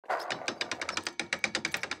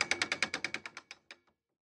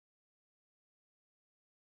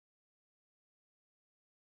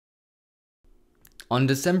On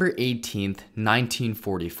December 18,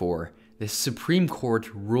 1944, the Supreme Court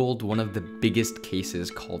ruled one of the biggest cases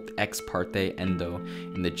called Ex Parte Endo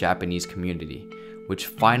in the Japanese community, which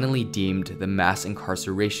finally deemed the mass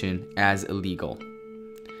incarceration as illegal.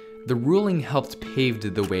 The ruling helped pave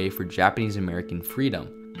the way for Japanese American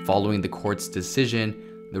freedom. Following the court's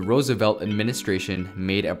decision, the Roosevelt Administration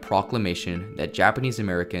made a proclamation that Japanese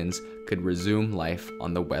Americans could resume life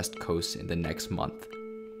on the West Coast in the next month.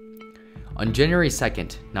 On January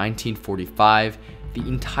 2nd, 1945, the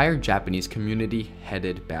entire Japanese community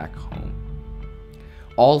headed back home.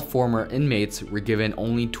 All former inmates were given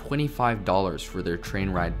only $25 for their train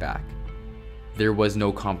ride back. There was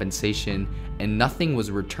no compensation, and nothing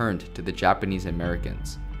was returned to the Japanese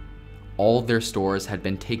Americans. All their stores had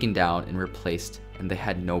been taken down and replaced, and they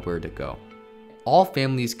had nowhere to go. All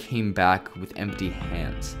families came back with empty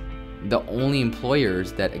hands. The only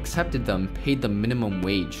employers that accepted them paid the minimum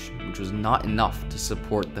wage, which was not enough to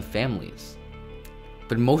support the families.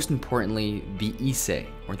 But most importantly, the Issei,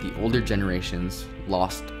 or the older generations,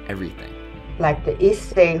 lost everything. Like the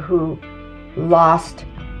Issei, who lost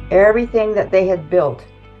everything that they had built,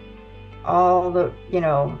 all the,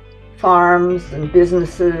 farms and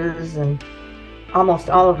businesses, and almost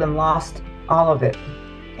all of them lost all of it.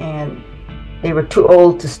 And they were too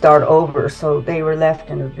old to start over, so they were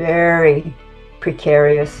left in a very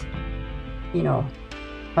precarious,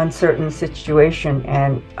 uncertain situation.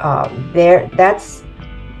 And that's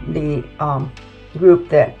the group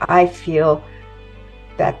that I feel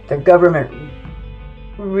that the government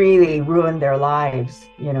really ruined their lives,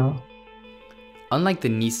 Unlike the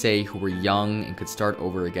Nissei, who were young and could start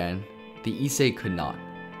over again, the Issei could not.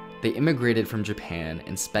 They immigrated from Japan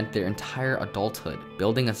and spent their entire adulthood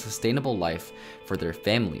building a sustainable life for their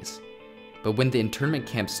families. But when the internment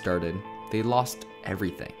camps started, they lost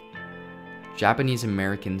everything. Japanese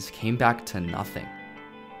Americans came back to nothing.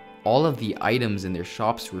 All of the items in their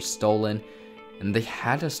shops were stolen, and they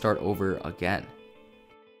had to start over again.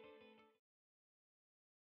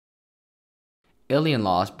 Alien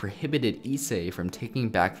laws prohibited Issei from taking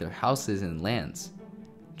back their houses and lands.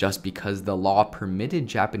 Just because the law permitted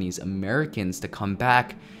Japanese Americans to come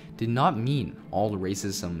back did not mean all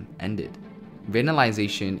racism ended.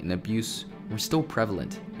 Vandalization and abuse were still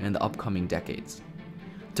prevalent in the upcoming decades.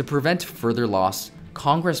 To prevent further loss,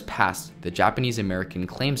 Congress passed the Japanese American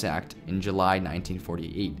Claims Act in July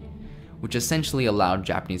 1948, which essentially allowed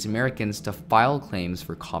Japanese Americans to file claims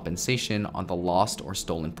for compensation on the lost or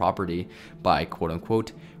stolen property by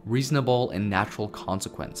quote-unquote reasonable and natural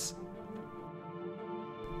consequence.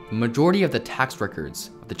 The majority of the tax records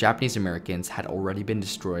of the Japanese Americans had already been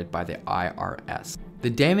destroyed by the IRS. The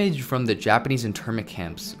damage from the Japanese internment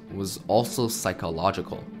camps was also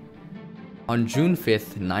psychological. On June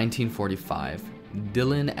 5th, 1945,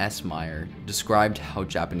 Dylan S. Meyer described how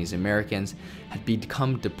Japanese Americans had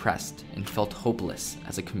become depressed and felt hopeless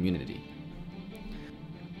as a community.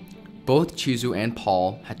 Both Chizu and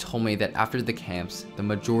Paul had told me that after the camps, the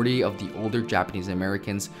majority of the older Japanese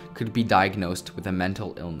Americans could be diagnosed with a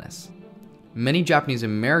mental illness. Many Japanese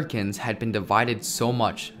Americans had been divided so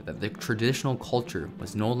much that the traditional culture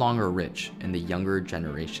was no longer rich in the younger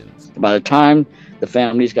generations. By the time the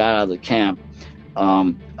families got out of the camp,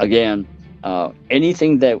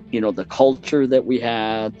 anything that, the culture that we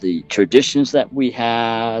had, the traditions that we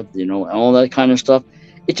had, all that kind of stuff,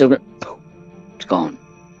 it's gone.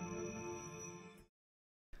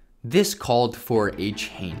 This called for a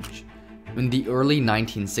change. In the early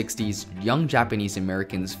 1960s, young Japanese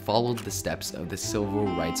Americans followed the steps of the civil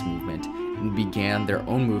rights movement and began their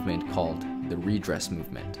own movement called the Redress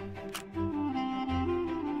Movement.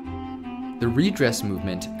 The Redress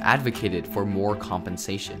Movement advocated for more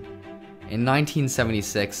compensation. In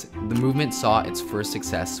 1976, the movement saw its first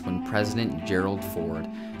success when President Gerald Ford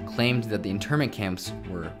claimed that the internment camps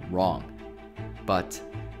were wrong. But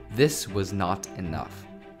this was not enough.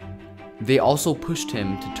 They also pushed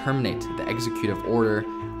him to terminate the executive order,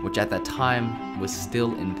 which at that time was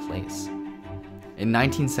still in place. In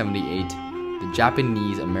 1978, the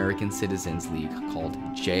Japanese American Citizens League, called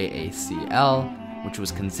JACL, which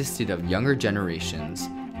was consisted of younger generations,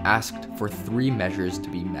 asked for 3 measures to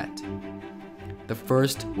be met. The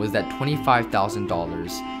first was that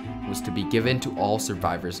 $25,000 was to be given to all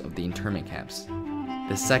survivors of the internment camps.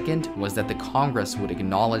 The second was that the Congress would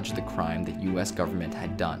acknowledge the crime the US government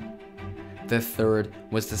had done. The third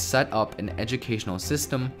was to set up an educational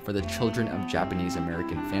system for the children of Japanese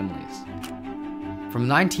American families. From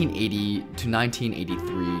 1980 to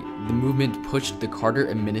 1983, the movement pushed the Carter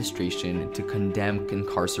administration to condemn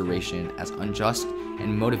incarceration as unjust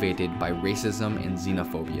and motivated by racism and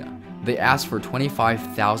xenophobia. They asked for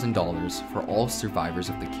 $25,000 for all survivors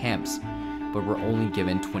of the camps, but were only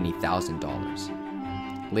given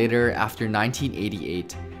 $20,000. Later, after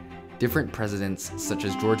 1988, different presidents such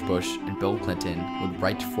as George Bush and Bill Clinton would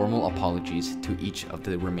write formal apologies to each of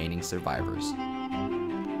the remaining survivors.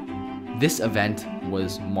 This event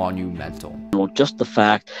was monumental. Just the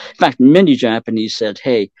fact, in fact, many Japanese said,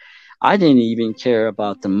 hey, I didn't even care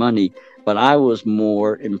about the money, but I was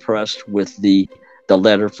more impressed with the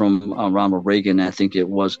letter from Ronald Reagan, I think it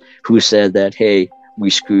was, who said that, hey, we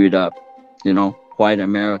screwed up, white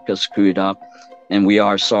America screwed up, and we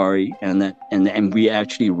are sorry, and we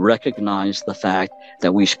actually recognize the fact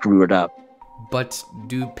that we screwed up. But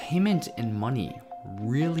do payment in money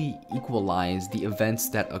really equalize the events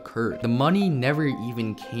that occurred? The money never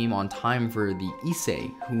even came on time for the Issei,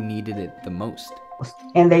 who needed it the most.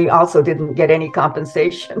 And they also didn't get any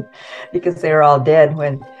compensation because they were all dead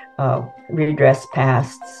when redress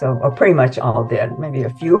passed. So, or pretty much all dead. Maybe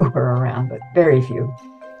a few were around, but very few.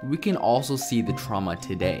 We can also see the trauma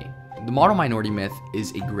today. The model minority myth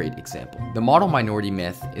is a great example. The model minority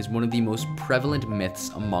myth is one of the most prevalent myths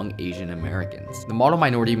among Asian Americans. The model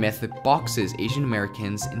minority myth boxes Asian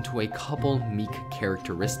Americans into a couple meek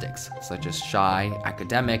characteristics, such as shy,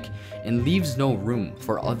 academic, and leaves no room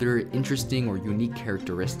for other interesting or unique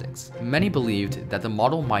characteristics. Many believed that the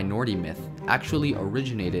model minority myth actually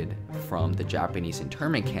originated from the Japanese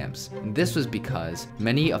internment camps. This was because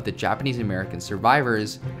many of the Japanese American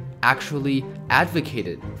survivors actually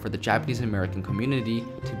advocated for the Japanese American community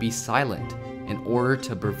to be silent in order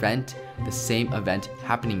to prevent the same event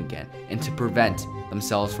happening again and to prevent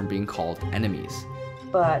themselves from being called enemies.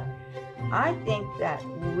 But I think that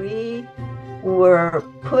we were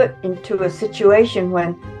put into a situation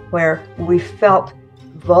where we felt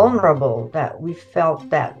vulnerable, that we felt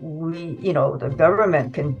that the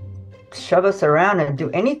government can shove us around and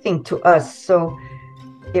do anything to us. So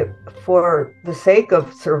for the sake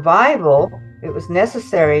of survival, it was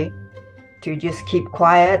necessary to just keep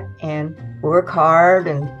quiet and work hard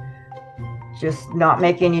and just not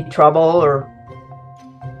make any trouble, or,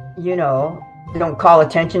 don't call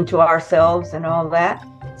attention to ourselves and all that.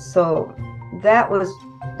 So that was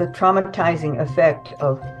the traumatizing effect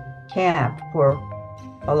of camp for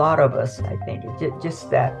a lot of us, I think.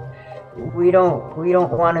 Just that we don't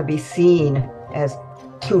want to be seen as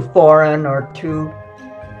too foreign or too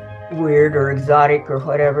weird or exotic or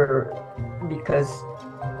whatever, because,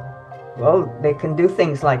 well, they can do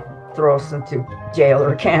things like throw us into jail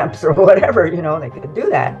or camps or whatever, they could do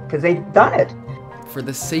that because they've done it. For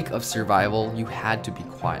the sake of survival, you had to be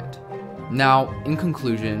quiet. Now, in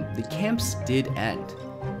conclusion, the camps did end,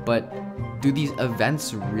 but do these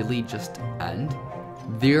events really just end?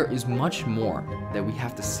 There is much more that we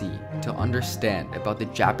have to see to understand about the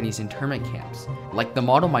Japanese internment camps. Like the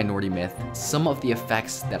model minority myth, some of the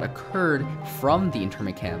effects that occurred from the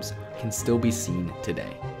internment camps can still be seen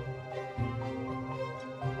today.